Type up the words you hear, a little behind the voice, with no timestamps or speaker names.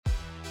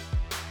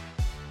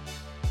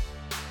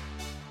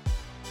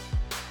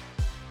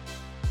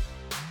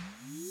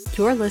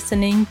You're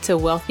listening to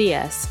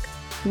Wealthy-esque.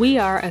 We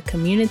are a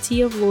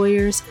community of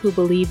lawyers who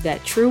believe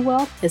that true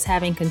wealth is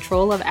having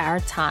control of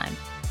our time.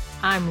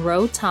 I'm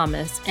Ro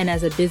Thomas, and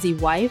as a busy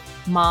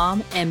wife,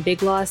 mom, and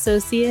big law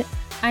associate,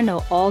 I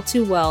know all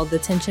too well the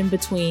tension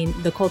between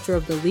the culture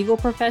of the legal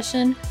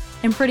profession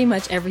and pretty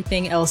much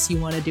everything else you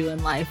want to do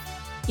in life.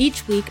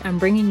 Each week, I'm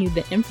bringing you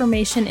the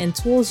information and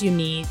tools you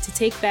need to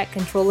take back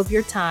control of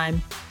your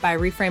time by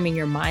reframing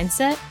your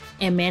mindset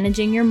and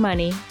managing your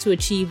money to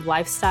achieve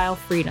lifestyle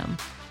freedom.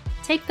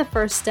 Take the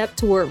first step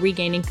toward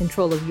regaining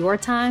control of your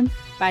time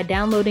by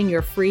downloading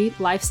your free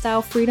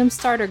Lifestyle Freedom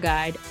Starter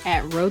Guide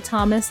at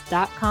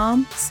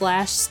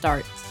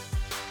rothomas.com/start.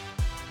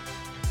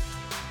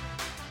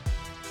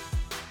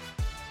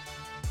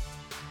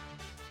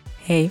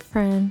 Hey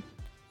friend,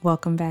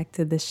 welcome back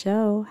to the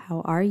show.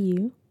 How are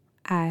you?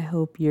 I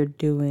hope you're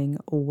doing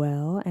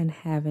well and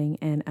having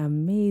an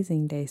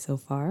amazing day so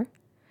far.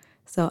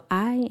 So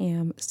I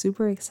am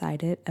super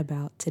excited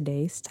about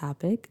today's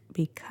topic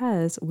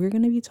because we're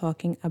going to be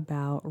talking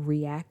about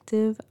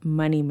reactive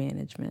money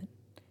management.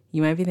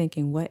 You might be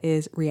thinking, what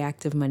is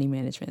reactive money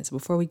management? So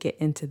before we get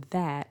into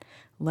that,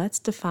 let's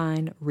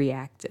define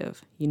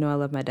reactive. You know I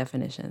love my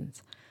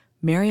definitions.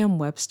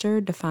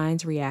 Merriam-Webster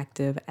defines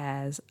reactive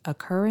as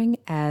occurring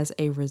as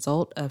a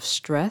result of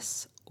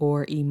stress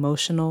or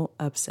emotional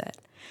upset.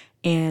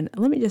 And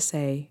let me just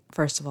say,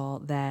 first of all,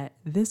 that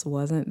this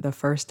wasn't the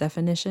first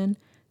definition.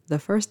 The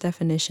first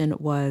definition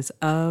was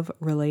of,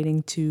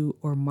 relating to,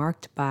 or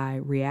marked by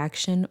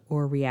reaction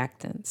or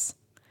reactance.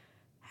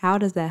 How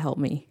does that help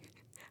me?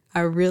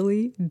 I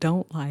really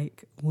don't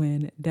like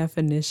when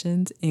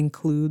definitions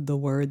include the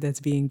word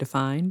that's being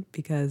defined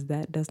because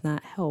that does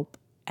not help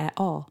at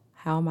all.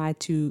 How am I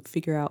to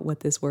figure out what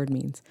this word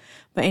means?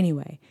 But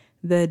anyway,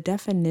 the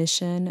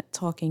definition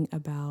talking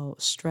about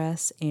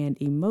stress and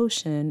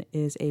emotion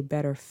is a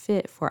better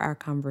fit for our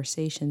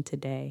conversation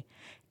today.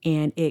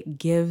 And it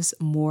gives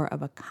more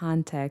of a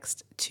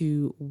context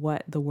to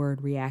what the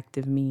word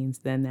reactive means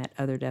than that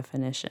other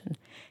definition.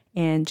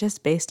 And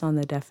just based on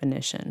the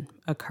definition,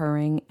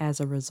 occurring as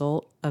a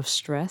result of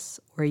stress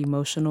or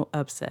emotional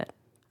upset,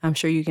 I'm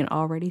sure you can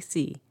already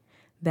see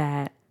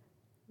that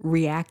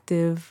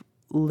reactive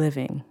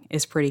living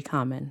is pretty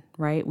common,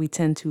 right? We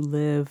tend to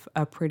live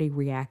a pretty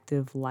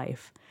reactive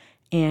life.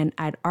 And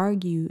I'd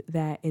argue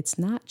that it's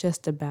not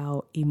just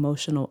about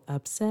emotional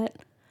upset,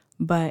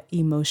 but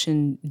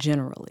emotion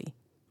generally.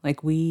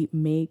 Like we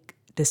make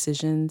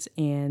decisions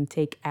and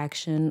take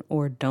action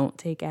or don't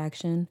take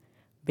action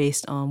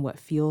based on what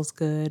feels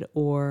good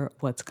or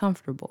what's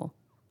comfortable.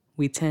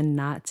 We tend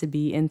not to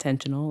be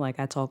intentional. Like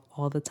I talk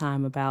all the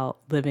time about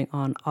living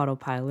on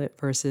autopilot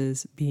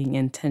versus being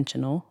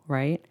intentional,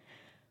 right?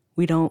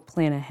 We don't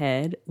plan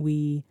ahead.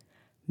 We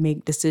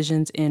make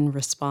decisions in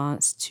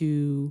response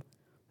to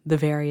the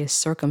various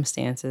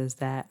circumstances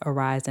that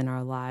arise in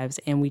our lives,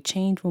 and we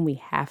change when we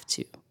have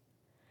to.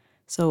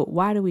 So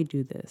why do we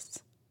do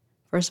this?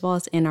 First of all,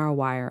 it's in our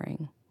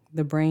wiring.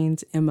 The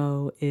brain's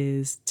MO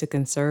is to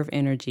conserve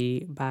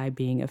energy by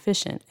being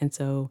efficient. And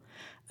so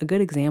a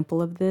good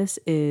example of this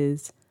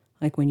is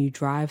like when you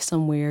drive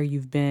somewhere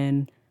you've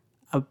been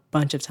a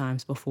bunch of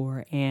times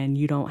before and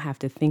you don't have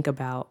to think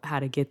about how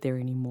to get there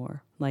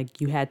anymore. Like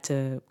you had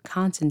to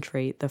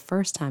concentrate the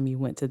first time you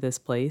went to this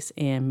place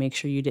and make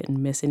sure you didn't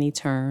miss any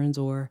turns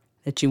or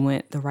that you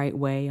went the right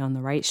way on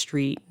the right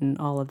street and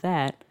all of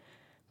that.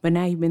 But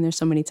now you've been there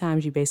so many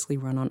times, you basically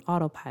run on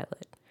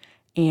autopilot.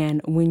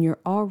 And when you're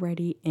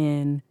already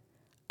in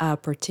a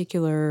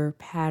particular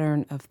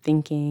pattern of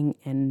thinking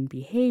and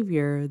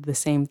behavior, the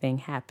same thing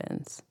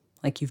happens.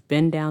 Like you've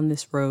been down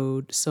this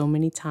road so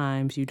many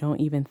times, you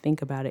don't even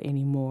think about it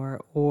anymore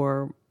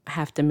or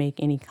have to make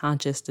any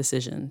conscious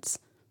decisions.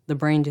 The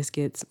brain just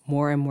gets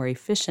more and more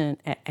efficient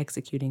at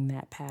executing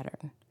that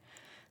pattern.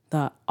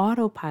 The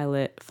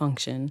autopilot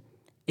function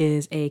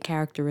is a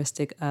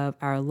characteristic of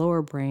our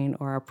lower brain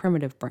or our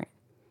primitive brain.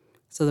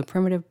 So the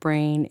primitive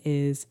brain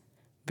is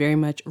very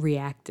much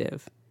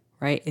reactive,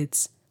 right?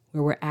 It's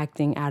where we're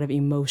acting out of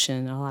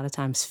emotion, a lot of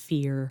times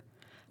fear.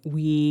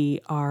 We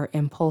are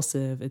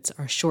impulsive. It's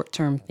our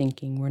short-term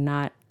thinking. We're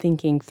not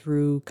thinking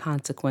through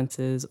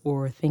consequences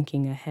or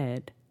thinking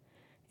ahead.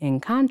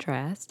 In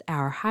contrast,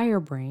 our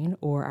higher brain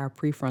or our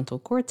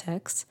prefrontal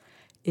cortex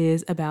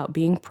is about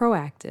being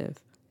proactive.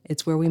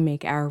 It's where we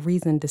make our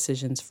reasoned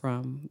decisions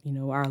from,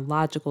 our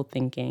logical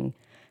thinking.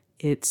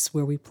 It's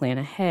where we plan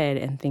ahead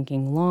and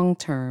thinking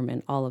long-term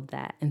and all of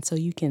that. And so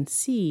you can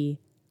see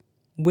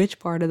which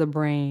part of the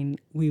brain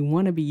we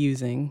want to be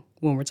using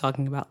when we're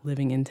talking about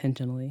living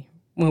intentionally,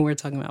 when we're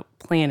talking about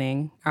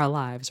planning our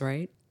lives,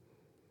 right?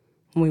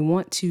 When we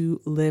want to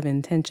live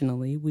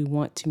intentionally, we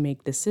want to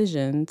make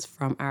decisions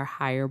from our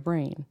higher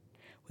brain.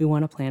 We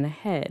want to plan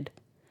ahead.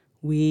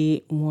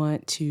 We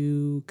want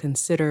to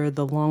consider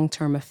the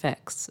long-term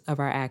effects of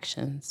our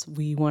actions.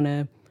 We want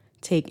to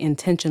take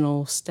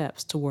intentional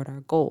steps toward our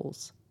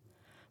goals.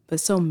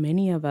 But so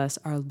many of us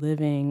are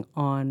living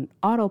on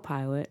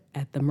autopilot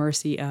at the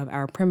mercy of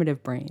our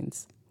primitive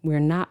brains.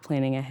 We're not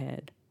planning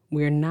ahead.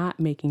 We're not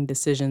making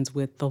decisions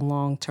with the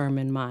long term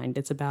in mind.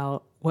 It's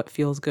about what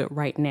feels good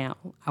right now.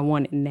 I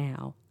want it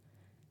now.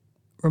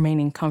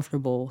 Remaining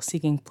comfortable,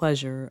 seeking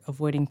pleasure,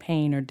 avoiding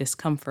pain or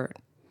discomfort.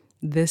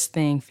 This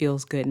thing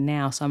feels good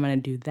now, so I'm going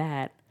to do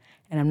that.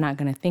 And I'm not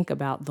going to think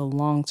about the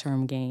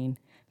long-term gain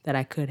that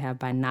I could have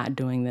by not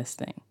doing this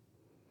thing.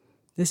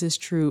 This is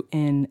true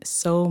in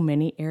so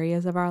many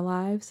areas of our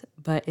lives,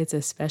 but it's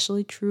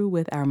especially true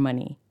with our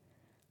money.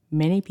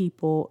 Many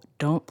people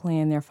don't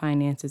plan their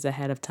finances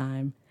ahead of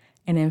time.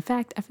 And in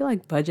fact, I feel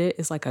like budget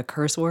is like a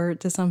curse word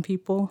to some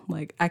people.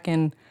 Like I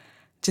can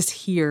just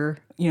hear,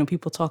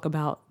 people talk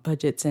about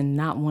budgets and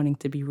not wanting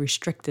to be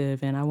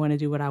restrictive and I want to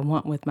do what I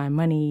want with my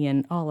money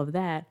and all of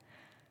that.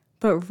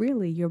 But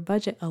really, your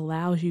budget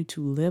allows you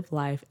to live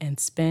life and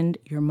spend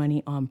your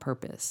money on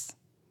purpose.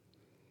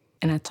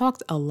 And I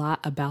talked a lot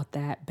about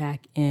that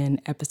back in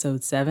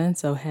episode 7.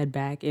 So head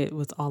back. It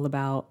was all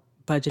about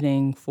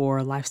budgeting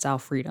for lifestyle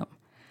freedom.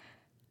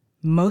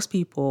 Most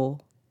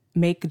people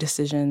make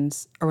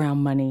decisions around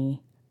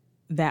money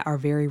that are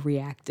very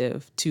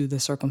reactive to the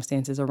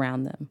circumstances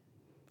around them.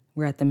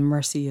 We're at the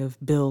mercy of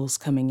bills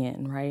coming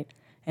in, right?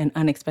 An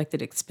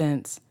unexpected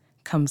expense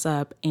comes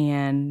up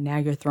and now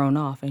you're thrown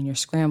off and you're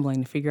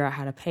scrambling to figure out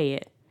how to pay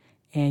it.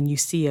 And you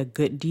see a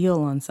good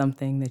deal on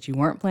something that you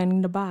weren't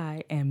planning to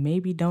buy and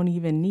maybe don't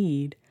even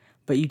need,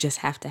 but you just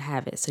have to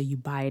have it, so you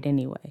buy it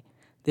anyway.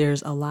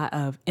 There's a lot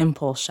of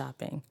impulse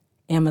shopping.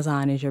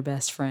 Amazon is your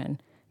best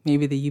friend.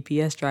 Maybe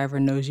the UPS driver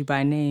knows you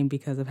by name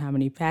because of how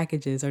many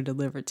packages are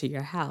delivered to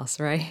your house,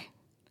 right?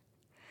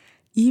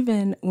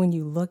 Even when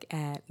you look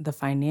at the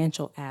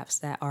financial apps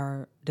that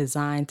are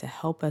designed to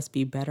help us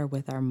be better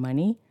with our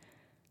money,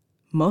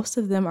 most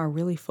of them are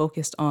really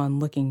focused on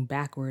looking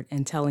backward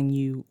and telling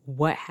you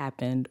what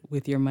happened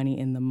with your money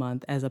in the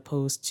month, as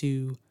opposed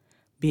to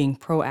being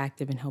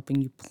proactive and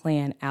helping you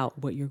plan out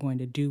what you're going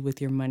to do with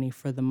your money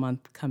for the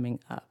month coming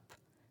up,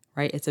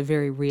 right? It's a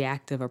very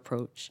reactive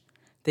approach.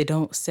 They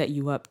don't set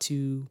you up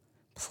to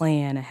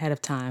plan ahead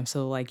of time.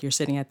 So like you're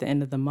sitting at the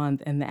end of the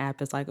month and the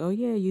app is like, oh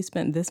yeah, you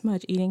spent this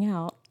much eating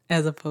out,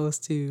 as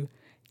opposed to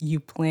you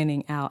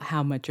planning out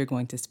how much you're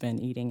going to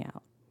spend eating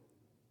out.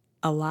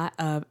 A lot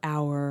of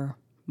our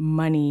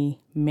money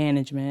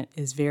management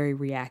is very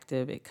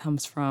reactive. It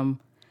comes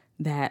from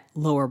that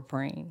lower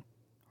brain,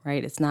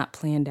 right? It's not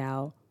planned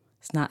out.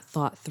 It's not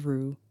thought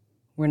through.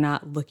 We're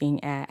not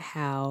looking at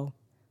how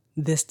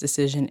this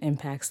decision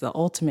impacts the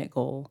ultimate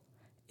goal.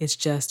 It's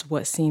just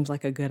what seems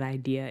like a good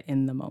idea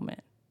in the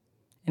moment.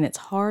 And it's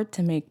hard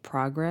to make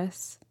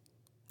progress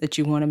that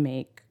you want to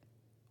make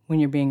when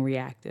you're being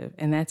reactive.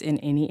 And that's in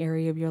any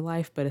area of your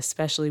life, but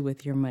especially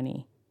with your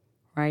money,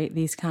 right?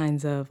 These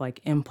kinds of like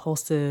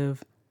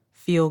impulsive,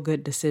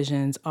 feel-good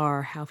decisions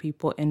are how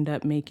people end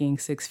up making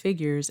six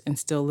figures and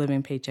still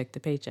living paycheck to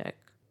paycheck.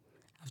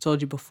 I've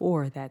told you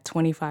before that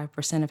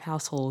 25% of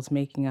households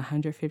making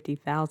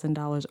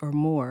 $150,000 or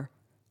more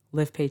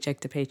live paycheck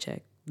to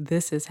paycheck.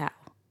 This is how.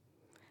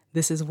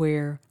 This is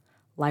where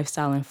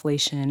lifestyle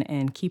inflation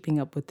and keeping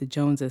up with the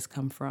Joneses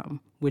come from,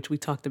 which we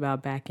talked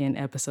about back in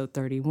episode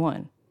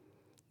 31.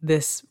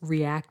 This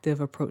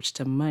reactive approach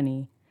to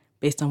money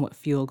based on what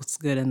feels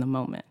good in the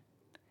moment.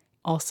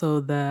 Also,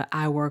 the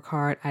I work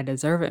hard, I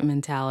deserve it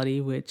mentality,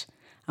 which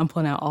I'm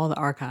pulling out all the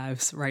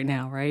archives right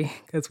now, right?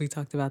 Because we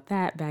talked about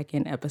that back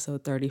in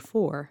episode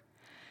 34.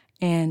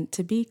 And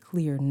to be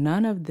clear,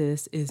 none of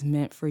this is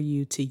meant for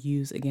you to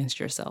use against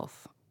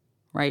yourself,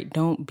 right?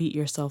 Don't beat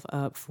yourself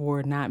up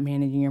for not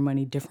managing your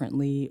money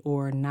differently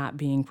or not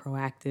being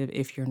proactive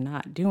if you're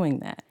not doing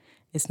that.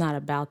 It's not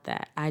about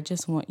that. I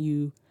just want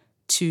you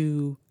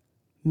to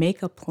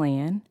make a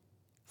plan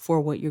for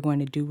what you're going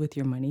to do with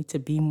your money, to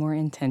be more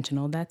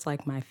intentional. That's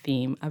like my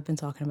theme. I've been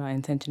talking about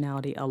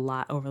intentionality a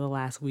lot over the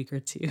last week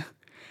or two.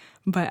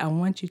 But I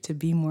want you to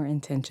be more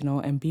intentional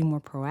and be more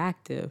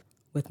proactive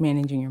with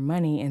managing your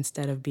money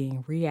instead of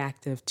being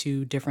reactive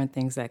to different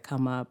things that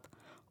come up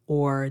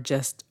or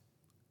just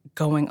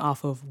going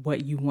off of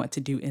what you want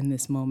to do in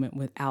this moment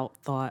without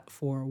thought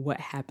for what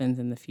happens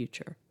in the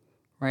future,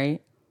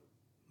 right?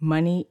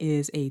 Money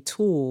is a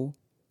tool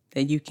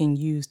that you can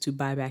use to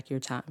buy back your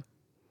time.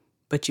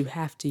 But you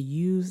have to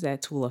use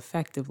that tool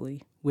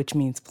effectively, which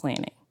means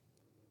planning.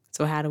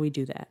 So how do we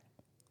do that?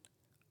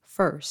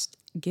 First,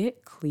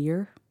 get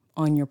clear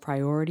on your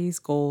priorities,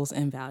 goals,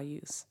 and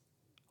values.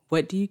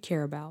 What do you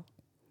care about?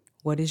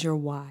 What is your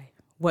why?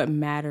 What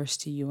matters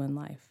to you in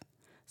life?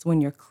 So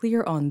when you're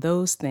clear on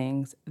those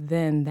things,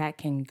 then that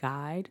can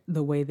guide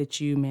the way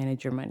that you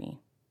manage your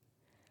money.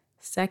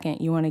 Second,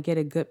 you want to get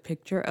a good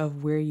picture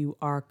of where you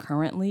are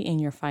currently in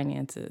your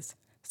finances.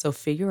 So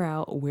figure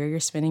out where you're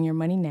spending your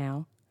money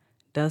now.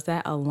 Does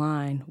that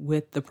align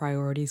with the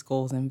priorities,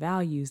 goals, and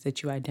values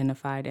that you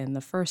identified in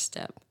the first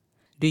step?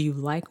 Do you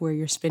like where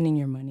you're spending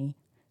your money?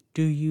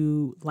 Do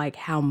you like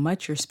how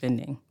much you're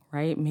spending,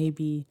 right?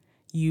 Maybe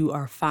you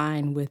are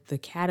fine with the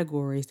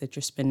categories that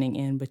you're spending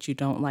in, but you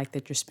don't like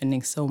that you're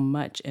spending so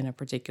much in a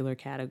particular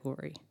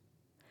category.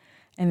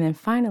 And then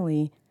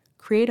finally,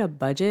 create a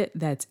budget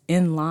that's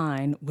in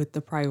line with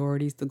the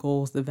priorities, the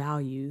goals, the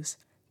values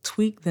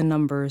tweak the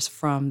numbers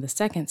from the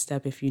second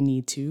step if you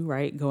need to,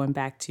 right? Going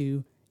back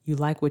to you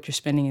like what you're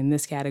spending in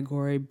this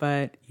category,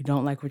 but you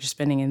don't like what you're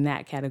spending in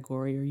that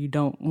category, or you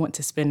don't want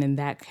to spend in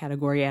that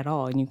category at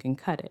all, and you can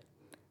cut it,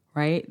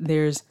 right?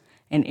 There's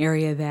an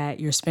area that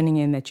you're spending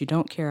in that you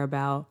don't care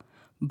about,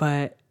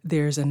 but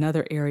there's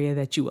another area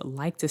that you would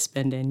like to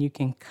spend in. You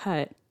can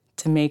cut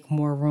to make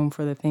more room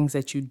for the things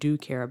that you do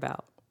care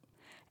about.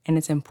 And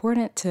it's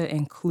important to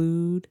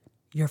include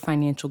your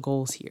financial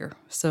goals here.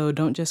 So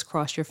don't just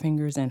cross your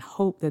fingers and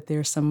hope that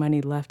there's some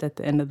money left at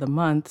the end of the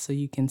month so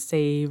you can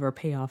save or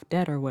pay off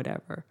debt or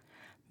whatever.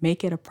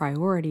 Make it a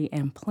priority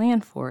and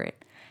plan for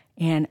it.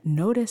 And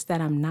notice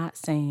that I'm not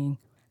saying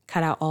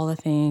cut out all the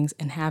things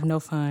and have no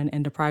fun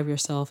and deprive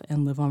yourself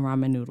and live on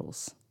ramen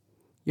noodles.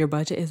 Your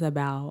budget is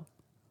about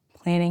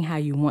planning how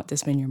you want to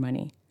spend your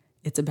money.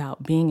 It's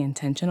about being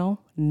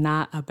intentional,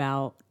 not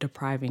about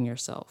depriving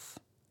yourself.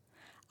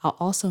 I'll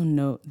also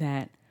note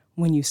that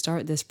when you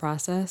start this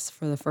process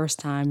for the first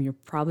time, you're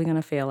probably going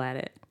to fail at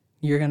it.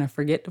 You're going to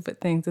forget to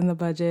put things in the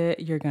budget.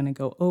 You're going to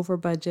go over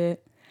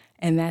budget,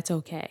 and that's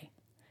okay.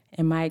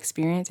 In my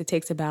experience, it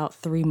takes about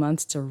 3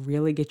 months to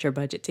really get your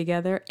budget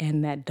together,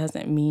 and that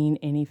doesn't mean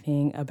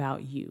anything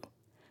about you.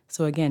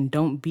 So again,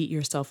 don't beat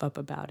yourself up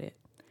about it.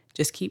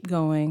 Just keep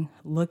going,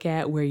 look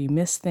at where you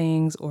missed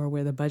things or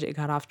where the budget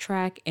got off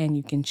track, and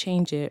you can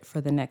change it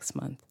for the next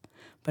month.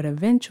 But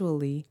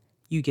eventually,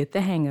 you get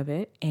the hang of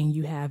it, and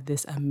you have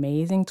this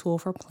amazing tool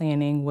for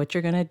planning what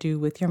you're going to do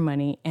with your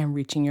money and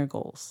reaching your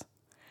goals.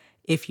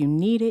 If you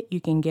need it,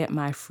 you can get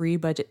my free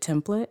budget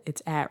template.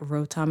 It's at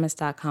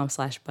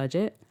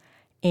rothomas.com/budget.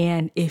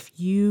 And if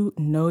you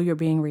know you're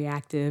being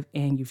reactive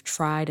and you've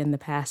tried in the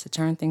past to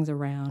turn things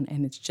around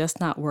and it's just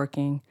not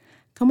working,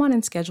 come on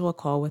and schedule a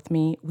call with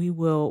me. We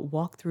will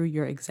walk through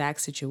your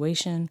exact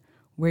situation,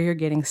 where you're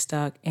getting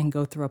stuck, and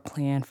go through a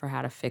plan for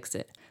how to fix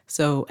it.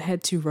 So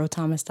head to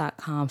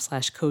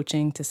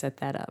rothomas.com/coaching to set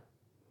that up.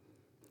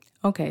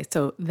 Okay,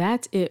 so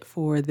that's it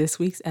for this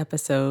week's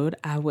episode.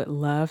 I would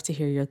love to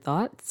hear your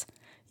thoughts.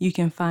 You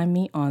can find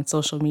me on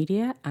social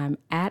media. I'm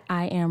at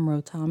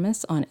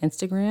IamRoThomas on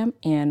Instagram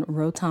and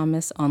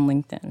RoThomas on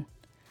LinkedIn.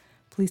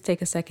 Please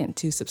take a second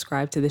to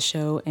subscribe to the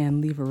show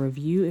and leave a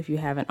review if you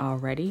haven't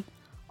already.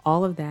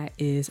 All of that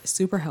is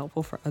super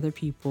helpful for other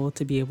people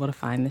to be able to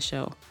find the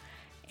show.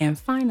 And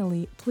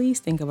finally, please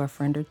think of a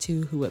friend or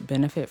two who would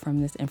benefit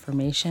from this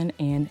information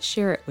and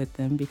share it with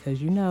them,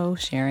 because you know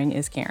sharing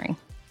is caring.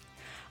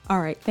 All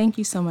right, thank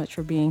you so much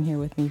for being here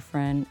with me,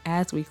 friend.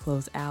 As we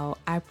close out,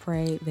 I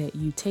pray that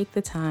you take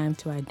the time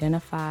to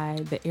identify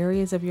the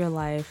areas of your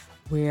life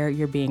where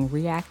you're being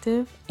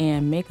reactive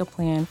and make a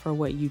plan for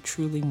what you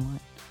truly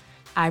want.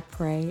 I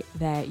pray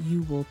that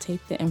you will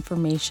take the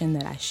information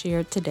that I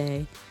shared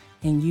today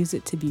and use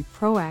it to be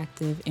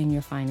proactive in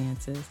your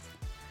finances.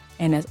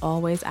 And as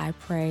always, I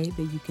pray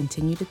that you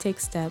continue to take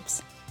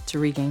steps to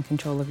regain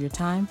control of your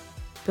time,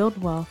 build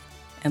wealth,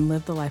 and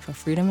live the life of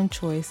freedom and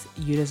choice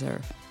you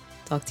deserve.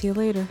 Talk to you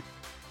later.